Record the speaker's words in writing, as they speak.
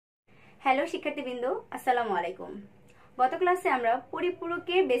Hello শিক্ষার্থীবৃন্দ, আসসালামু আলাইকুম। গত ক্লাসে আমরা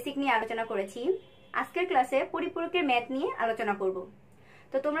পরিপূরকের বেসিক নিয়ে আলোচনা করেছি। আজকের ক্লাসে পরিপূরকের ম্যাথ নিয়ে আলোচনা করব।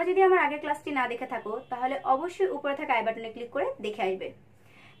 তো তোমরা যদি আমার আগের ক্লাসটি না দেখে থাকো তাহলে অবশ্যই উপরে থাকা আই বাটনে ক্লিক করে দেখে আসবে,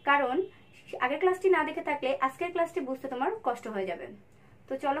 কারণ আগের ক্লাসটি না দেখে থাকলে আজকের ক্লাসটি বুঝতে তোমার কষ্ট হয়ে যাবে।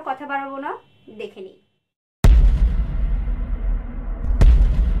 তো চলো কথা বাড়াবো না, দেখে নিই।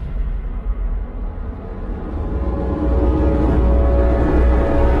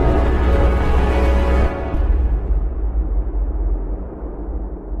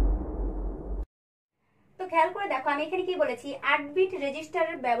 খেয়াল করে দেখো, আমি এখানে কি বলেছি, 8 বিট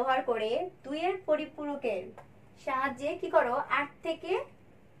রেজিস্টারের ব্যবহার করে 2 এর পরিপূরকের সাহায্যে কি করো, 8 থেকে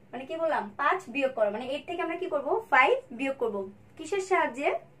মানে কি বললাম 5 বিয়োগ করো, মানে 8 থেকে আমরা কি করব 5 বিয়োগ করব। কিসের সাহায্যে?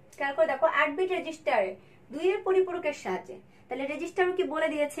 খেয়াল করে দেখো, 8 বিট রেজিস্টারে 2 এর পরিপূরকের সাহায্যে। তাহলে রেজিস্টারও কি বলে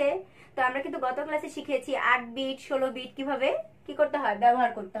দিয়েছে, তো আমরা কিন্তু গত ক্লাসে শিখেছি 8 বিট 16 বিট কিভাবে কি করতে হয়, ব্যবহার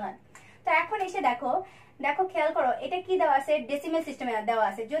করতে হয়। তো এখন এসে দেখো খেয়াল করো, এটা কি দেওয়া আছে, ডেসিমেল সিস্টেমে দেওয়া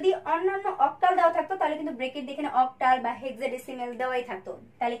আছে। যদি অন্যান্য অক্টাল দেওয়া থাকতো তাহলে কিন্তু ব্রেকেট দিয়ে এখানে অক্টাল বা হেক্সাডেসিমেল দেওয়াই থাকতো।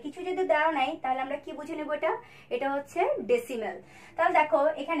 তাহলে কিছু যদি দেওয়া নাই তাহলে আমরা কি বুঝে নেব, এটা হচ্ছে ডেসিমেল। তাহলে দেখো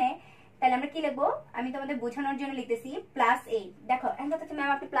এখানে, তাহলে আমরা কি লিখবো, আমি তোমাদের বোঝানোর জন্য লিখতেছি +8। দেখো এখন কথা,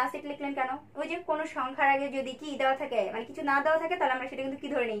 ম্যাম আপনি +8 লিখলেন কেন? ওই যে কোনো সংখ্যার আগে যদি কি দেওয়া থাকে, মানে কিছু না দেওয়া থাকে, তাহলে আমরা সেটা কিন্তু কি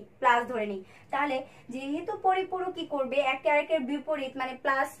ধরে নিই, প্লাস ধরে নিই। তাহলে যেহেতু পরিপূরক কি করবে, একে আরেকের বিপরীত, মানে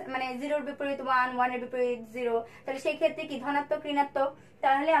প্লাস মানে 0-র বিপরীত 1, 1-এর বিপরীত 0, তাহলে সেই ক্ষেত্রে কি ধনাত্মক ঋণাত্মক,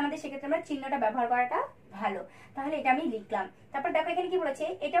 তাহলে আমাদের সেক্ষেত্রে আমরা চিহ্নটা ব্যবহার করাটা ভালো। তাহলে এটা আমি লিখলাম। তারপর দেখো এখানে কি বলেছে,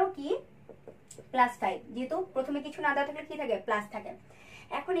 এটাও কি +5, যেহেতু প্রথমে কিছু না দেওয়া থাকলে কি থাকে, প্লাস থাকে।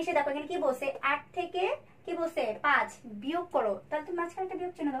 এখন এসে দেখো এখানে কি বলছে, 8 থেকে কি বলছে 5 বিয়োগ করো, তাহলে তুমি মাঝখানে একটা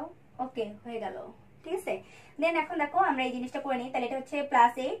বিয়োগ চিহ্ন দাও। ওকে, হয়ে গেল, ঠিক আছে। দেন এখন দেখো আমরা এই জিনিসটা করে নিই। তাহলে এটা হচ্ছে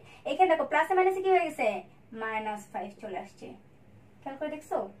 +8, এখানে দেখো প্লাসে মাইনাসে কি হয়ে গেছে, -5 চলে আসছে। খেয়াল করে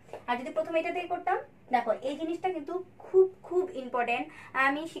দেখছো? আর যদি প্রথমে এটা দিয়ে করতাম, দেখো এই জিনিসটা কিন্তু খুব খুব ইম্পর্টেন্ট।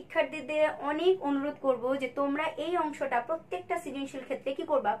 আমি শিক্ষার্থীদের অনেক অনুরোধ করব যে তোমরা এই অংশটা প্রত্যেকটা সৃজনশীল ক্ষেত্রে কি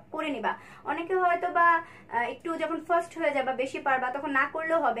করবা, করে নিবা। অনেকে হয়তো বা একটু যখন ফার্স্ট হয়ে যাবা, বেশি পারবা, তখন না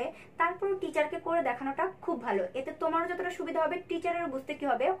করলেও হবে। তারপর টিচারকে করে দেখানোটা খুব ভালো, এতে তোমারও যতটা সুবিধা হবে, টিচারেরও বুঝতে কি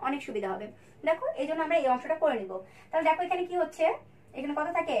হবে, অনেক সুবিধা হবে। দেখো এই জন্য আমরা এই অংশটা করে নিব। তাহলে দেখো এখানে কি হচ্ছে, এখানে কত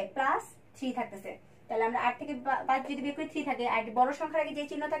থাকে, +3 থাকতেছে। তাহলে আমরা 8 থেকে 5 যদি বিয়োগ করি 3 থাকে, আর বড় সংখ্যার আগে যে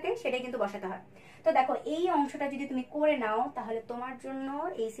চিহ্ন থাকে সেটাই কিন্তু বসাতে হয়। তো দেখো এই অংশটা যদি তুমি করে নাও তাহলে তোমার জন্য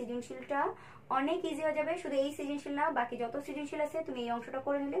এই সৃজনশীলটা অনেক ইজি হয়ে যাবে। শুধু এই সৃজনশীল না, বাকি যত সৃজনশীল আছে তুমি এই অংশটা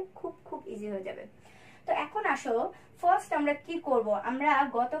করে নিলে খুব খুব ইজি হয়ে যাবে। তো এখন আসো, ফার্স্ট আমরা কি করব, আমরা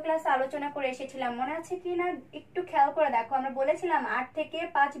গত ক্লাসে আলোচনা করে এসেছিলাম, মনে আছে কি না একটু খেয়াল করে দেখো। আমরা বলেছিলাম 8 থেকে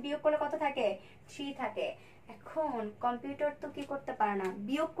 5 বিয়োগ করলে কত থাকে, 3 থাকে। এখন কম্পিউটার তো কি করতে পারে না,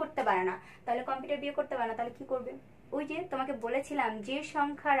 বিয়োগ করতে পারে না। তাহলে কম্পিউটার বিয়োগ করতে পারে না, তাহলে কি করবে? ওই যে তোমাকে বলেছিলাম, যে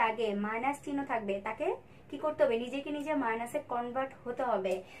সংখ্যার আগে মাইনাস চিহ্ন থাকবে তাকে কি করতে হবে, নিজেকে নিজে মাইনাসে কনভার্ট হতে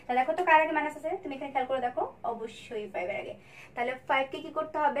হবে। তাহলে দেখো তো কার আগে মাইনাস আছে, তুমি এখানে খেয়াল করে দেখো, অবশ্যই 5 এর আগে। তাহলে 5 কে কি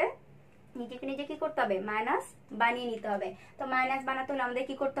করতে হবে, নিজেকে নিজে কি করতে হবে, মাইনাস বানিয়ে নিতে হবে। তো মাইনাস বানাতে হলে আমাদের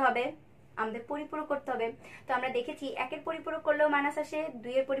কি করতে হবে, আমাদের পরিপূরক করতে হবে। তো আমরা দেখেছি 1 এর পরিপূরক করলেও মাইনাস আসে,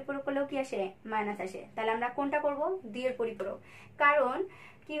 2 এর পরিপূরক করলেও কি আসে, মাইনাস আসে। তাহলে আমরা কোনটা করব, 2 এর পরিপূরক। কারণ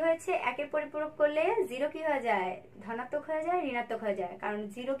কি হয়েছে, 1 এর পরিপূরক করলে 0 কি হয়ে যায়, ধনাত্মক হয়ে যায়, ঋণাত্মক হয়ে যায়। কারণ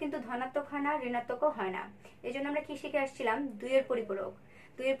 0 কিন্তু ধনাত্মক হয় না, ঋণাত্মকও হয় না। এই জন্য আমরা কি শিখে আসছিলাম, 2 এর পরিপূরক।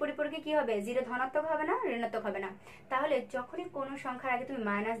 2 এর পরিপূরকে কি হবে, 0 ধনাত্মক হবে না, ঋণাত্মক হবে না। তাহলে যখনই কোনো সংখ্যার আগে তুমি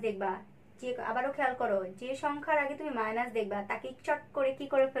মাইনাস দেখবা, যে আবারও খেয়াল করো, যে সংখ্যার আগে তুমি মাইনাস দেখবা তাকে চট করে কি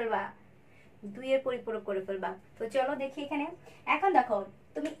করে ফেলবা, 2 এর পরিপূরক করে ফেলবা। তো চলো দেখি এখানে। এখন দেখো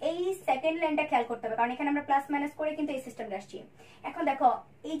তুমি এই সেকেন্ড লাইনটা খেয়াল করতে হবে, কারণ এখানে আমরা প্লাস মাইনাস করে কিন্তু এই সিস্টেমটা আসছি। এখন দেখো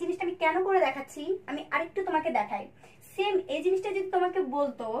এই জিনিসটা আমি কেন করে দেখাচ্ছি, আমি আরেকটু তোমাকে দেখাই। সেম এই জিনিসটা যদি তোমাকে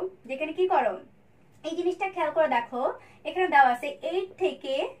বলতো যেখানে কি করো, এই জিনিসটা খেয়াল করে দেখো, এখানে দেওয়া আছে 8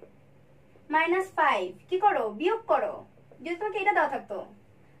 থেকে -5 কি করো, বিয়োগ করো। যদি তোমাকে এটা দেওয়া থাকতো,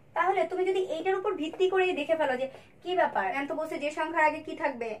 তাহলে তুমি যদি এইটার উপর ভিত্তি করে দেখে ফেলো যে কি ব্যাপার, আমি তো বলছি যে সংখ্যার আগে কি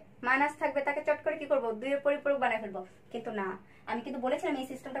থাকবে, মাইনাস থাকবে, তাকে চট করে কি করবো, 2 এর পরিপূরক বানায় ফেলবো। কিন্তু না, আমি কিন্তু বলেছিলাম এই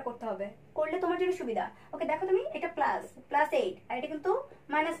সিস্টেমটা করতে হবে, করলে তোমার জন্য সুবিধা। ওকে দেখো তুমি, এটা +8 আর এটা কিন্তু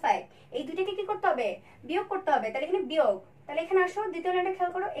 -5, এই দুইটাকে কি করতে হবে, বিয়োগ করতে হবে। তাহলে এখানে বিয়োগ, তাহলে এখানে আসো দ্বিতীয় লাইনটা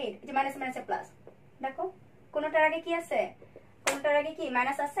খেয়াল করো, 8 যে মাইনাস মাইনাসে প্লাস। দেখো কোনোটার আগে কি আছে, কোনটার আগে কি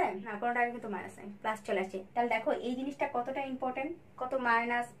মাইনাস আছে না, কোনটার আগে কিন্তু মাইনাস নাই, প্লাস চলে আসছে। তাহলে দেখো এই জিনিসটা কতটা ইম্পর্টেন্ট, কত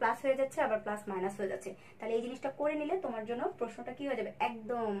মাইনাস প্লাস হয়ে যাচ্ছে, আবার প্লাস মাইনাস হয়ে যাচ্ছে। তাহলে এই জিনিসটা করে নিলে তোমার জন্য প্রশ্নটা কি হয়ে যাবে,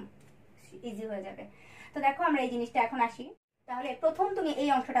 একদম ইজি হয়ে যাবে। তো দেখো আমরা এই জিনিসটা এখন আসি। তাহলে প্রথম তুমি এই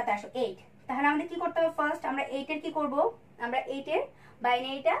অংশটাতে আসো 8। তাহলে আমাদের কি করতে হবে, ফার্স্ট আমরা 8 এর কি করব, আমরা 8 এর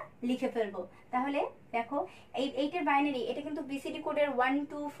বাইনারিটা লিখে ফেলবো। তাহলে দেখো এই 8 এর বাইনারি, এটা কিন্তু বিসিডি কোডের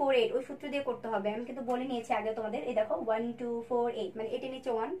 1248 ওই সূত্র দিয়ে করতে হবে। আমি কিন্তু বলে নিয়েছি আগে তোমাদের। এই দেখো 1248 মানে 8 এর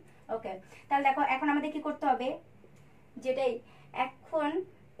নিচে 1। ওকে, তাহলে দেখো এখন আমাদের কি করতে হবে, যেটাই এখন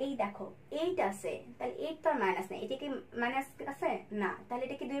এই দেখো 8 আছে, তাহলে 8 তো আর মাইনাস নেই, এটা কি মাইনাস আছে না, তাহলে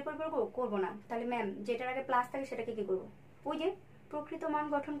এটা কি 2 এর পরিপূরক করব না। তাহলে ম্যাম যেটার আগে প্লাস থাকে সেটাকে কি করব, ওই যে প্রকৃত মান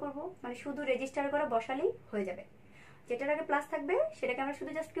গঠন করব, মানে শুধু রেজিস্টার করে বসালেই হয়ে যাবে। যেটার আগে প্লাস থাকবে সেটাকে আমরা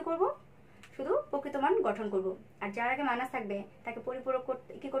শুধু জাস্ট কি করব, শুধু প্রকৃত মান গঠন করব। আর যার আগে মাইনাস থাকবে তাকে পরিপূরক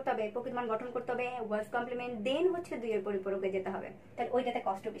কি করতে হবে, প্রকৃত মান গঠন করতে হবে, ওয়ান্স কমপ্লিমেন্ট, দেন হচ্ছে 2 এর পরিপূরকে যেতে হবে। তাহলে ওইটাতে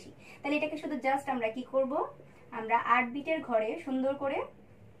কষ্ট বেশি। তাহলে এটাকে শুধু জাস্ট আমরা কি করব, আমরা 8 বিটের ঘরে সুন্দর করে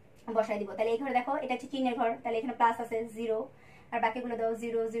বসাই দিব। তাহলে এই ঘরে দেখো এটা হচ্ছে চিহ্নের ঘর, তাহলে এখানে প্লাস আছে 0, আর বাকিগুলো দাও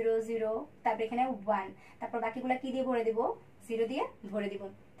 0 0 0, তারপর এখানে 1, তারপর বাকিগুলো কি দিয়ে ভরে দিব, 0 দিয়ে ভরে দিব।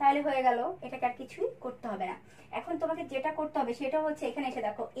 তাহলে হয়ে গেল, এটাকে আর কিছুই করতে হবে না। এখন তোমাকে যেটা করতে হবে সেটা হচ্ছে এখানে এসে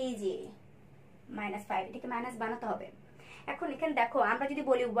দেখো এই যে -5, এটাকে মাইনাস বানাতে হবে। এখন এখানে দেখো আমরা যদি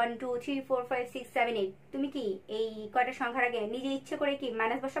বলি 1 2 3 4 5 6 7 8, তুমি কি এই কয়টা সংখ্যার আগে নিজে ইচ্ছে করে কি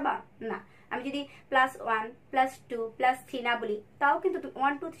মাইনাস বসাবা না। আমি যদি +1 +2 +3 না বলি, তাও কিন্তু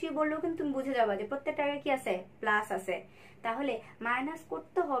 1 2 3 বললেও কিন্তু তুমি বুঝে যাবে যে প্রত্যেকটা আগে কি আছে, প্লাস আছে। তাহলে মাইনাস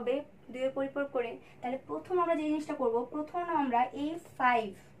করতে হবে 2 এর পরিপূরক করে। তাহলে প্রথম আমরা যে জিনিসটা করব, প্রথম আমরা এই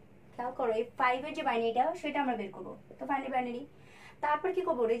 5, খেয়াল করো এই 5 এর যে বাইনারিটা সেটা আমরা বের করব। তো বাইনারি তারপর কি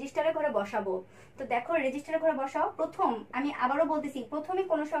করবো, রেজিস্টারের ঘরে বসাবো। তো দেখো রেজিস্টারের ঘরে বসাও। প্রথম আমি আবারও বলতেছি, প্রথমে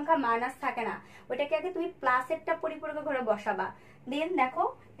কোনো সংখ্যা মাইনাস থাকে না, ওইটাকে আগে তুমি প্লাসেরটা পরিপূরকের ঘরে বসাবা। দেন দেখো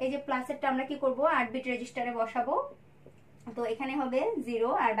এই যে প্লাসেরটা আমরা কি করব, 8 বিট রেজিস্টারে বসাবো। তো এখানে হবে 0,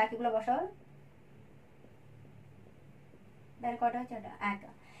 আর বাকিগুলো বসাও। তাহলে কটা হচ্ছে, এটা।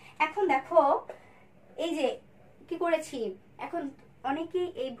 এখন দেখো এই যে কি করেছি, এখন অনেকেই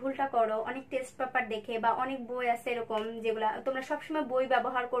এই ভুলটা করো, অনেক টেস্ট পেপার দেখে বা অনেক বই আছে এরকম, যেগুলা তোমরা সবসময় বই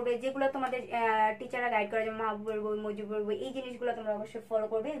ব্যবহার করবে, যেগুলো তোমাদের টিচাররা গাইড করে, যেমন মাহবুবের বই, মজিবুর বই, এই জিনিসগুলো তোমরা অবশ্যই ফলো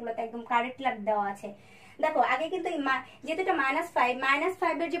করবে। এগুলোতে একদম কারেক্ট দেওয়া আছে। দেখো আগে কিন্তু যেহেতু এটা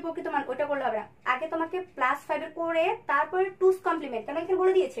 -5 এর যে প্রকৃত মান ওটা করলে হবে না, আগে তোমাকে +5 এর করে তারপরে 2's কমপ্লিমেন্ট, কারণ এখানে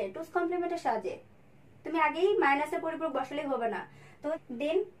বলে দিয়েছে 2's কমপ্লিমেন্টের সাহায্যে তুমি আগেই মাইনাসের পরিপূরক বসালেই হবে না। তো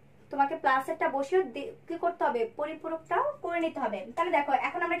দেন তোমাকে প্লাসেরটা বসিয়ে কি করতে হবে, পরিপূরকটাও করে নিতে হবে। তাহলে দেখো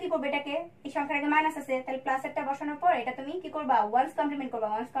এখন আমরা কি করবো, এটাকে এই সংখ্যার আগে মাইনাস আছে, তাহলে প্লাসেরটা বসানোর পর এটা তুমি কি করবা, ওয়ান্স কমপ্লিমেন্ট করবা।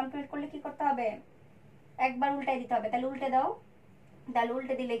 ওয়ান্স কমপ্লিমেন্ট করলে কি করতে হবে, একবার উল্টাই দিতে হবে। তাহলে উল্টে দাও, তাহলে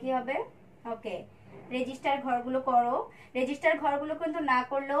উল্টে দিলে কি হবে, ওকে। রেজিস্টার ঘরগুলো করো। রেজিস্টার ঘরগুলো কিন্তু না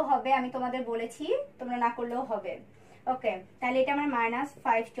করলেও হবে, আমি তোমাদের বলেছি, তোমরা না করলেও হবে। ওকে, তাহলে এটা আমার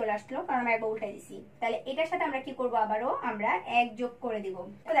 -5 চলে আসলো, কারণ আমরা একবার উল্টাই দিছি। তাহলে এটার সাথে আমরা কি করব, আবারও আমরা 1 যোগ করে দিব।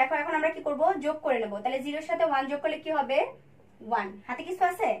 তো দেখো এখন আমরা কি করব, যোগ করে নেব। তাহলে 0 এর সাথে 1 যোগ করলে কি হবে, 1। হাতে কিছু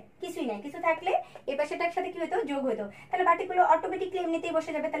আছে, কিছুই নাই। কিছু থাকলে এই পাশেটার সাথে কি হতো, যোগ হতো। তাহলে বাকিগুলো অটোমেটিকলি এমনিতেই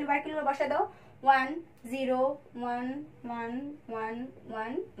বসে যাবে। তাহলে বাকিগুলো বসা দাও, 1 0 1 1 1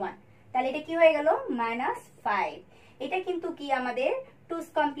 1 1। তাহলে এটা কি হয়ে গেল, -5। এটা কিন্তু কি আমাদের 2's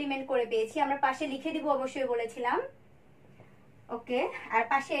কমপ্লিমেন্ট করে পেয়েছি। আমরা পাশে লিখে দিব, অবশ্যই বলেছিলাম। ওকে, আর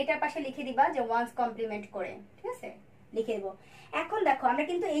পাশে এটার পাশে লিখে দিবা যে 1's কমপ্লিমেন্ট করে, ঠিক আছে, লিখে দেব। এখন দেখো আমরা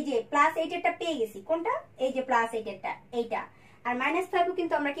কিন্তু এই যে +8 এরটা পেয়ে গেছি। কোনটা, এই যে +8 এরটা, এইটা। আর -5ও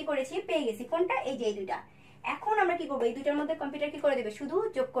কিন্তু আমরা কি করেছি, পেয়ে গেছি। কোনটা, এই যে এই দুইটা। এখন আমরা কি করবো, এই দুইটার মধ্যে কম্পিউটার কি করে দিবে, শুধু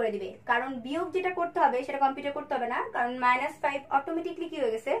যোগ করে দিবে। কারণ বিয়োগ যেটা করতে হবে সেটা কম্পিউটার করতে হবে না, কারণ -5 অটোমেটিকলি কি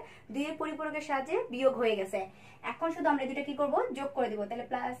হয়ে গেছে, 2 এর পরিপূরকের সাহায্যে বিয়োগ হয়ে গেছে। এখন শুধু আমরা দুইটা কি করব, যোগ করে দিব। তাহলে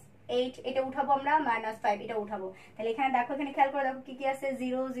 +8 এটা উঠাবো আমরা, -5 এটা উঠাবো। তাহলে এখানে দেখো, এখানে খেয়াল করে দেখো কি কি আছে,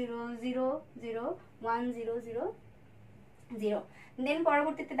 0 0 0 0 1 0 0 0। দেন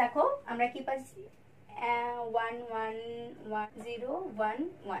পরবর্তীতে দেখো আমরা কি পাচ্ছি, 1 1 1 0 1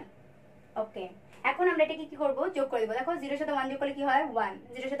 1। ওকে, এখন আমরা এটাকে কি করব, যোগ করে দেব। দেখো 0 এর সাথে 1 যোগ করলে কি হয়, 1।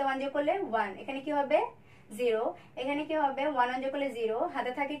 0 এর সাথে 1 যোগ করলে 1। এখানে কি হবে, 0। এখানে কি হবে, 1 যোগ করলে 0,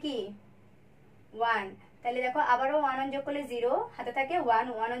 হাতে থাকে কি 1। তাহলে দেখো আবারও 1 যোগ করলে 0, হাতে থাকে 1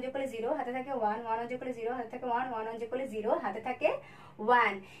 1 যোগ করলে 0, হাতে থাকে 1 1 যোগ করলে 0, হাতে থাকে 1 1 যোগ করলে 0, হাতে থাকে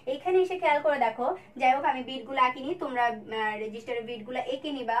 1। এখানে এসে খেয়াল করে দেখো, যাই হোক আমি বিটগুলো আঁকিনি, তোমরা রেজিস্টারের বিটগুলো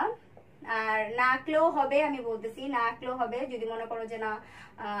এঁকে নিবা। আর না আঁকলেও হবে, আমি বলতেছি না আঁকলেও হবে, যদি মনে করো যে না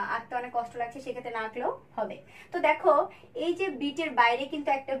আঁকতে অনেক কষ্ট লাগছে, সেক্ষেত্রে না আঁকলেও হবে। তো দেখো এই যে বিটের বাইরে কিন্তু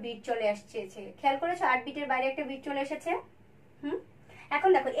একটা বিট চলে আসছে, খেয়াল করেছো, 8 বিটের বাইরে একটা বিট চলে এসেছে। এখন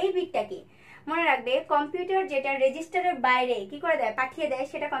দেখো এই বিটটা কি, মনে রাখবে কম্পিউটার যেটা রেজিস্টারের বাইরে কি করে দেয়, পাঠিয়ে দেয়,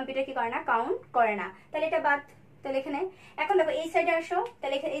 সেটা কম্পিউটার কি করে না, কাউন্ট করে না। তাহলে এটা বাদ। তাহলে এখানে এখন দেখো এই সাইডে আসো,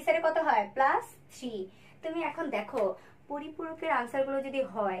 তাহলে এই সাইডে কত হয়, +3। তুমি এখন দেখো পরিপূরকের আনসারগুলো যদি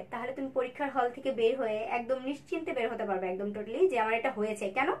হয় তাহলে তুমি পরীক্ষার হল থেকে বের হয়ে একদম নিশ্চিন্তে বের হতে পারবে, একদম টোটালি, যে আমার এটা হয়েছে।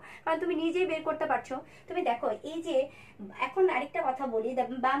 কেন? কারণ তুমি নিজেই বের করতে পারছো। তুমি দেখো এই যে এখন আরেকটা কথা বলি,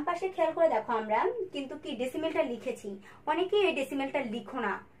 বাম পাশে খেয়াল করে দেখো, আমরা কিন্তু কি ডেসিমেলটা লিখেছি, অনেকেই এই ডেসিমেলটা লিখো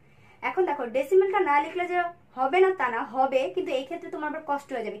না। এখন দেখো ডেসিমেলটা না লিখলে যে হবে না তা না, হবে, কিন্তু এই ক্ষেত্রে তোমার আবার কষ্ট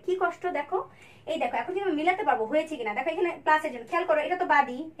হয়ে যাবে। কি কষ্ট? দেখো এই দেখো এখন যদি আমি মিলাতে পারবো হয়েছে কিনা, দেখো এখানে প্লাসের জন্য খেয়াল করো, এটা তো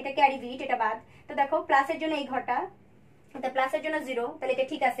বাদই, এটা ক্যারি বিট, এটা বাদ। তো দেখো প্লাসের জন্য এই ঘরটা, প্লাসের জন্য 0, তাহলে এটা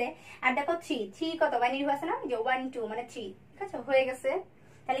ঠিক আছে। আর দেখো 3 কত বাইনারি আছে না, যে 1 2 মানে 3, ঠিক আছে, হয়ে গেছে।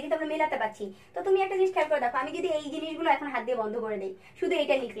 তাহলে কিন্তু আমরা মেলাতে পারছি। তো তুমি একটা জিনিস খেয়াল করে দেখো, আমি যদি এই জিনিসগুলো এখন হাত দিয়ে বন্ধ করে দিই, শুধু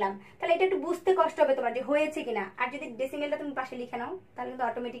এটা লিখলাম, তাহলে এটা একটু বুঝতে কষ্ট হবে তোমার যে হয়েছে কিনা। আর যদি ডেসিমেলটা তুমি পাশে লিখে নাও তাহলে কিন্তু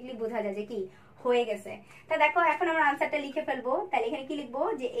অটোমেটিকলি বোঝা যায় যে কি হয়ে গেছে। তা দেখো এখন আমরা আনসারটা লিখে ফেলবো। তাহলে এখানে কি লিখবো,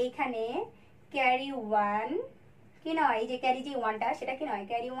 যে এইখানে ক্যারি 1 কি নয়, এই যে ক্যারি যে 1টা সেটা কি নয়,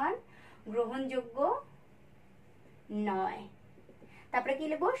 ক্যারি 1 গ্রহণযোগ্য নয়। তারপরে কি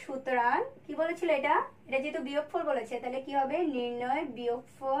লিখবো, সুতরাং কি বলেছিল এটা, এটা যেহেতু বিয়োগফল বলেছে তাহলে কি হবে, নির্ণয়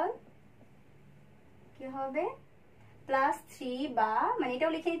বিয়োগফল কি হবে +3 বা, মানে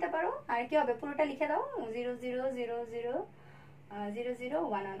এটাও লিখে নিতে পারো। আর কি হবে, পুরোটা লিখে দাও 0 0 0 0 0 0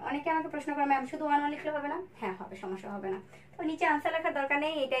 1 1। অনেকে আমাকে প্রশ্ন করে ম্যাম শুধু 1 1 লিখলে হবে না? হ্যাঁ হবে, সমস্যা হবে না। তো নিচে আনসার লেখার দরকার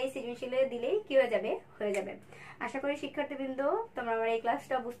নেই, এটাই সৃজনশীলে দিলেই কি হয়ে যাবে, হয়ে যাবে। আশা করি শিক্ষার্থীবৃন্দ তোমরা আমার এই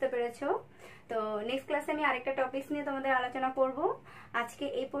ক্লাসটা বুঝতে পেরেছো। তো নেক্সট ক্লাসে আমি আরেকটা টপিকস নিয়ে তোমাদের আলোচনা করব। আজকে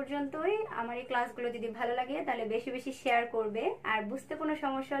এই পর্যন্তই। আমার এই ক্লাসগুলো যদি ভালো লাগে তাহলে বেশি বেশি শেয়ার করবে, আর বুঝতে কোনো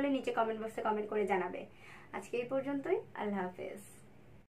সমস্যা হলে নিচে কমেন্ট বক্সে কমেন্ট করে জানাবে। আজকে এই পর্যন্তই, আল্লাহ হাফেজ।